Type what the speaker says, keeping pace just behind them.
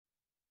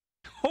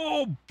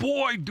Oh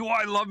boy, do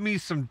I love me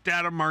some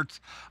Datamarts.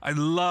 I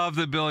love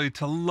the ability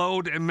to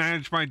load and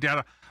manage my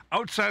data.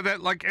 Outside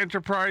that, like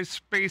enterprise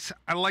space,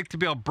 I like to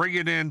be able to bring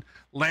it in,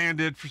 land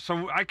it,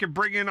 so I can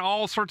bring in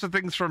all sorts of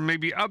things from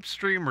maybe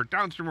upstream or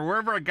downstream or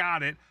wherever I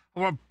got it. I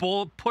want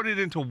to put it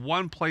into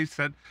one place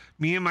that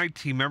me and my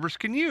team members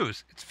can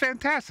use. It's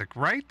fantastic,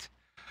 right?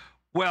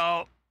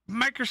 Well,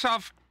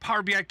 Microsoft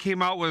Power BI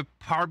came out with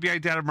Power BI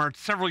Datamarts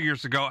several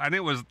years ago, and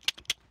it was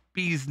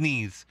bee's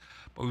knees.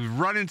 But we've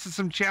run into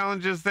some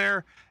challenges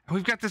there, and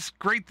we've got this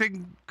great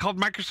thing called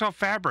Microsoft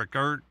Fabric.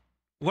 Or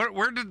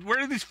where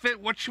do these fit?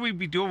 What should we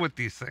be doing with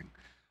these things?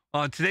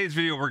 Well, in today's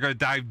video, we're going to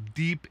dive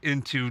deep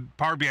into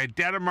Power BI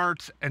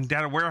Datamarts and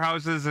data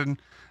warehouses, and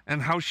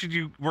how should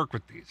you work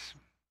with these.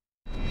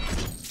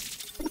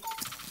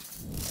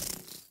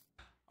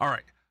 All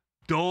right.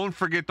 Don't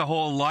forget the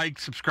whole like,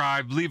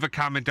 subscribe, leave a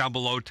comment down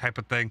below type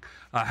of thing.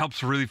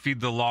 Helps really feed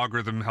the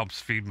logarithm,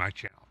 helps feed my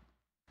channel.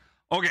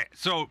 Okay,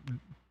 so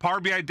Power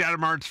BI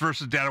Datamarts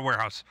versus data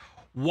warehouse.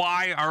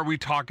 Why are we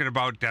talking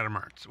about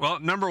Datamarts? Well,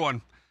 number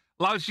one,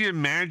 allows you to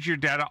manage your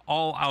data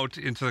all out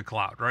into the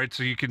cloud, right?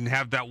 So you can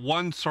have that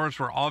one source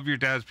where all of your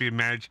data is being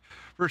managed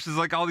versus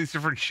like all these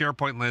different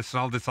SharePoint lists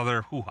and all this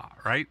other hoo-ha,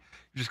 right?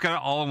 You just got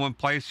it all in one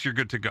place, you're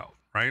good to go,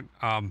 right?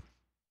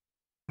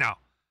 Now,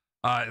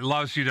 it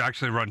allows you to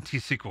actually run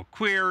T-SQL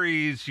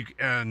queries, you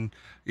can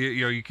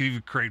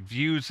even create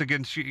views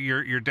against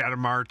your data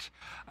mart,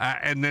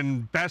 and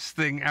then best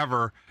thing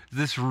ever,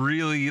 this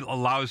really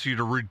allows you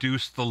to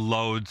reduce the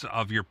loads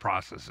of your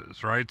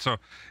processes, right? So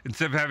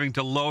instead of having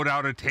to load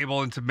out a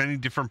table into many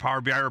different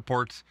Power BI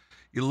reports,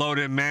 you load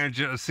it and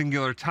manage it a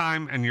singular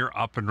time, and you're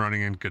up and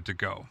running and good to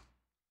go.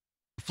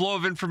 The flow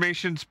of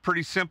information is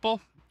pretty simple.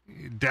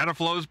 Data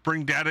flows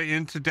bring data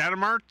into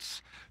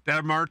Datamarts.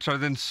 Datamarts are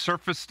then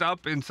surfaced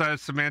up inside of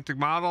semantic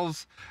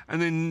models,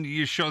 and then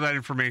you show that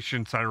information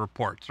inside of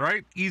reports,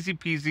 right? Easy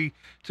peasy.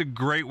 It's a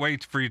great way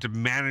for you to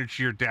manage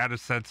your data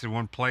sets in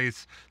one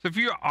place. So if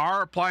you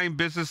are applying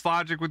business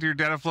logic with your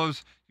data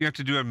flows, you have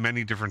to do it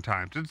many different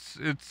times.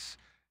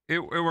 It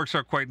works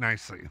out quite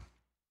nicely.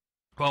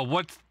 Well,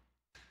 what's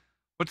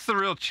the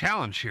real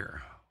challenge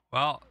here?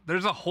 Well,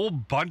 there's a whole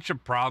bunch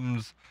of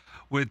problems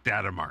with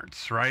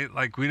Datamarts, right?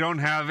 Like we don't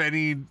have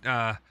any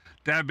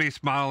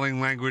database modeling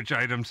language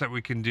items that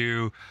we can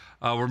do.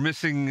 We're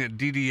missing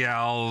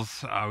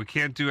DDLs. We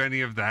can't do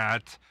any of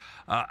that.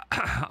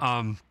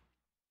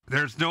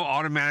 There's no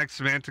automatic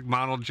semantic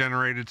model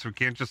generated, so we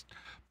can't just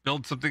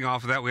build something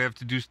off of that. We have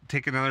to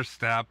take another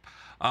step.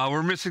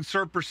 We're missing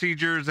sort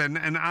procedures,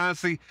 and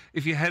honestly,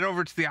 if you head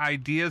over to the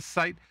ideas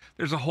site,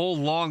 there's a whole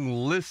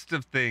long list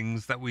of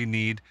things that we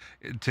need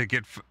to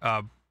get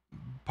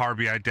Power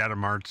BI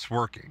Datamarts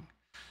working.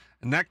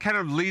 And that kind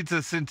of leads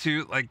us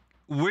into like,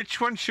 which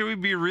one should we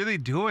be really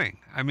doing?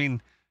 I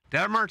mean,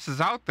 Datamarts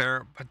is out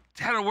there, but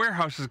data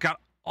warehouse has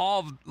got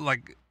all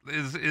like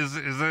is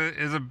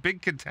a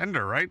big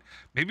contender, right?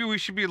 Maybe we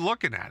should be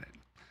looking at it.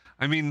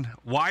 I mean,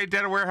 why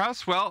data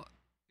warehouse? Well,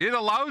 it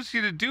allows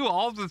you to do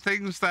all the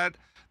things that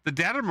the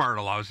Datamart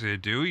allows you to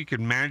do. You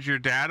can manage your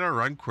data,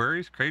 run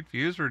queries, create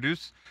views,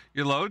 reduce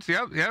your loads.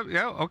 Yep.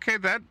 Okay,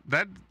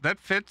 that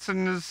fits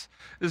and is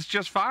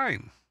just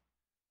fine.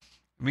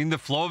 I mean, the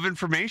flow of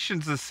information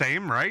is the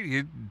same,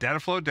 right? Data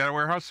flow, data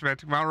warehouse,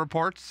 semantic model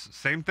reports,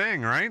 same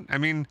thing, right? I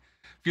mean,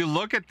 if you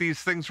look at these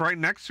things right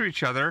next to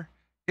each other,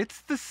 it's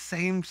the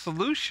same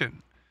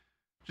solution.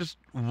 Just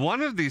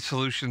one of these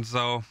solutions,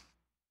 though,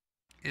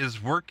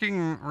 is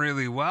working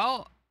really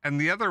well,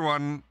 and the other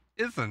one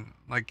isn't.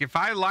 Like, if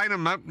I line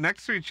them up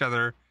next to each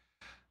other,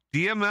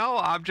 DML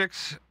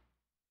objects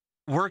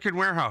work in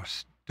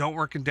warehouse, don't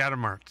work in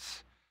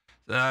Datamarts.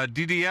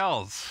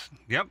 DDLs,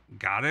 yep,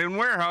 got it in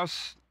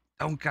warehouse,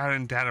 don't got it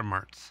in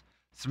Datamarts.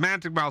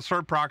 Semantic model,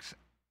 sort procs,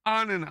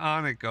 on and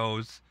on it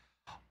goes.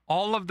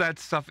 All of that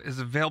stuff is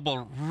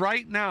available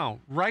right now,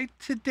 right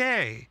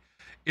today,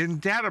 in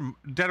data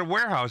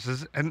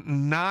warehouses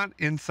and not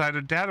inside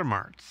of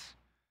Datamarts.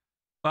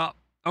 Well,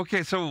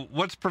 okay, so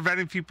what's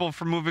preventing people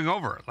from moving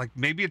over? Like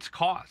maybe it's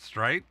cost,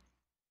 right?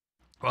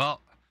 Well,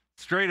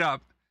 straight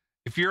up,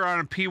 if you're on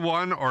a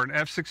P1 or an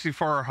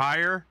F64 or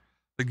higher,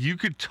 like you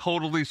could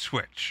totally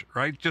switch,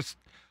 right? Just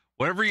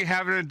whatever you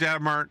have in a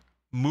Datamart,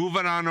 move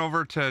it on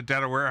over to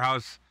data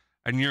warehouse,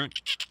 and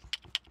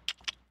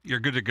you're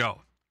good to go.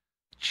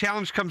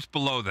 Challenge comes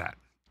below that.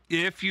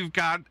 If you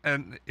can get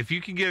an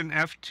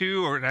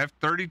F2 or an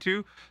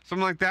F32,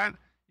 something like that,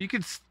 you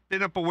can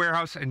spin up a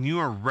warehouse and you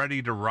are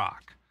ready to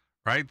rock,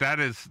 right?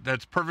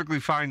 That's perfectly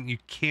fine. You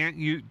can't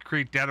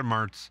create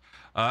Datamarts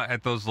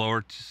at those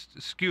lower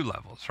SKU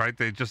levels, right?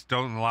 They just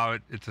don't allow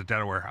it. It's a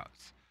data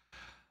warehouse.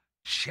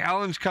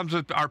 Challenge comes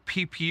with our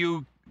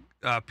PPU.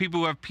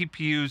 People who have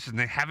PPUs and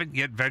they haven't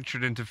yet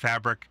ventured into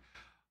Fabric.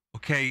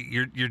 Okay,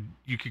 you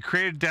could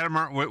create a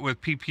Datamart with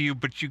PPU,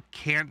 but you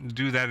can't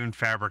do that in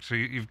Fabric. So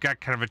you've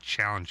got kind of a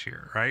challenge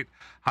here, right?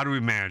 How do we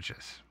manage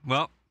this?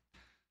 Well,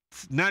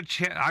 it's not.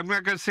 I'm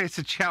not going to say it's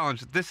a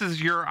challenge. This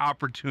is your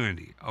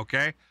opportunity,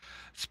 okay?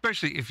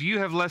 Especially if you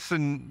have less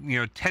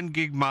than 10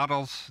 gig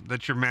models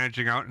that you're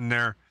managing out in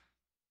there.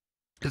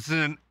 This is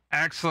an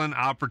excellent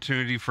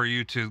opportunity for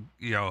you to,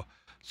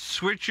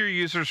 switch your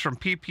users from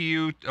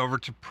PPU over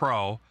to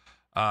Pro.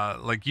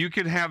 Like you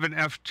can have an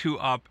F2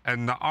 up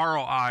and the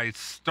ROI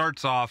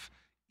starts off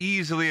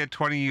easily at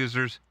 20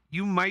 users.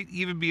 You might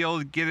even be able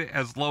to get it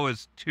as low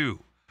as 2,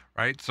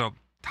 right? So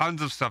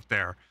tons of stuff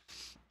there.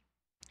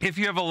 If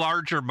you have a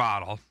larger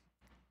model,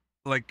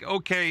 like,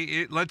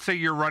 okay, let's say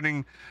you're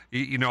running,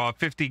 a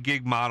 50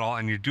 gig model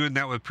and you're doing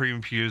that with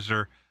premium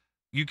user,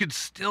 you could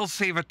still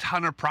save a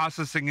ton of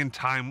processing and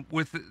time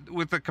with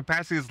a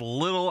capacity as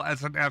little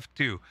as an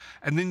F2.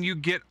 And then you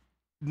get,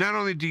 not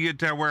only do you get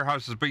data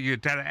warehouses, but you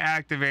get data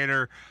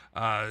activator,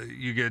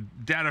 you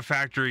get data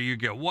factory, you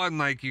get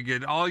OneLake, you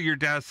get all your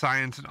data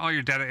science and all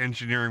your data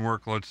engineering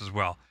workloads as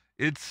well.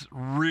 It's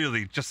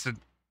really just an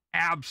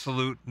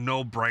absolute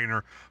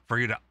no-brainer for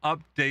you to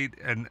update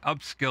and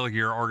upskill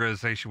your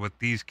organization with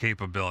these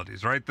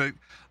capabilities, right?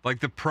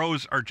 The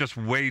pros are just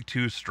way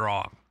too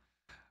strong.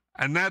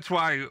 And that's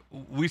why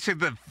we say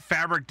the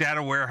Fabric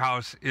Data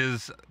Warehouse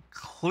is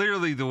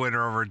clearly the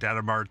winner over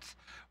Datamarts.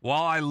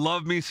 While I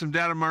love me some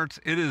Datamarts,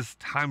 it is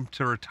time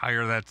to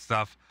retire that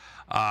stuff.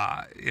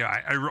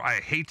 I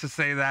hate to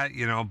say that,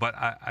 but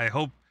I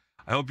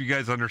hope you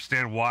guys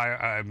understand why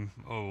I'm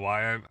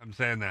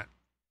saying that.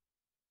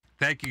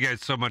 Thank you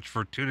guys so much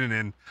for tuning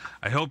in.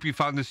 I hope you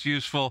found this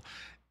useful.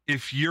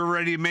 If you're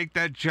ready to make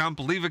that jump,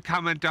 leave a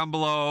comment down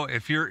below.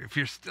 If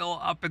you're still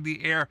up in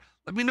the air,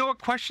 let me know what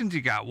questions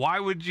you got. Why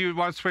would you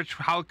want to switch?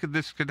 How could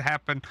this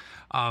happen?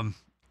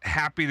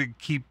 Happy to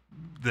keep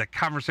the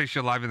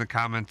conversation alive in the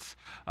comments.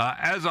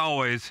 As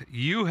always,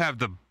 you have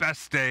the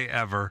best day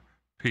ever.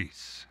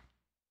 Peace.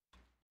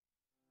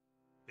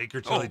 Baker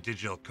Tilly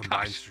Digital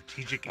combines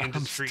strategic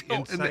industry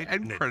insight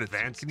and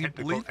advanced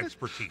technical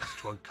expertise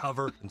to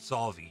uncover and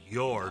solve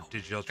your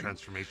digital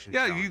transformation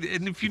challenges.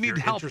 And if you need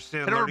help,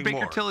 head over to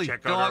Baker Tilly.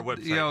 Check out our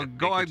website.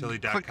 Go on,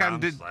 click on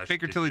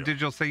Baker Tilly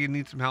Digital. Say you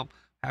need some help.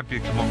 Happy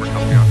to come over and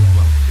help you out as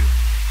well too.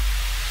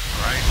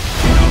 All right.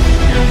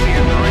 You're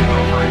seeing right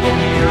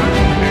over here.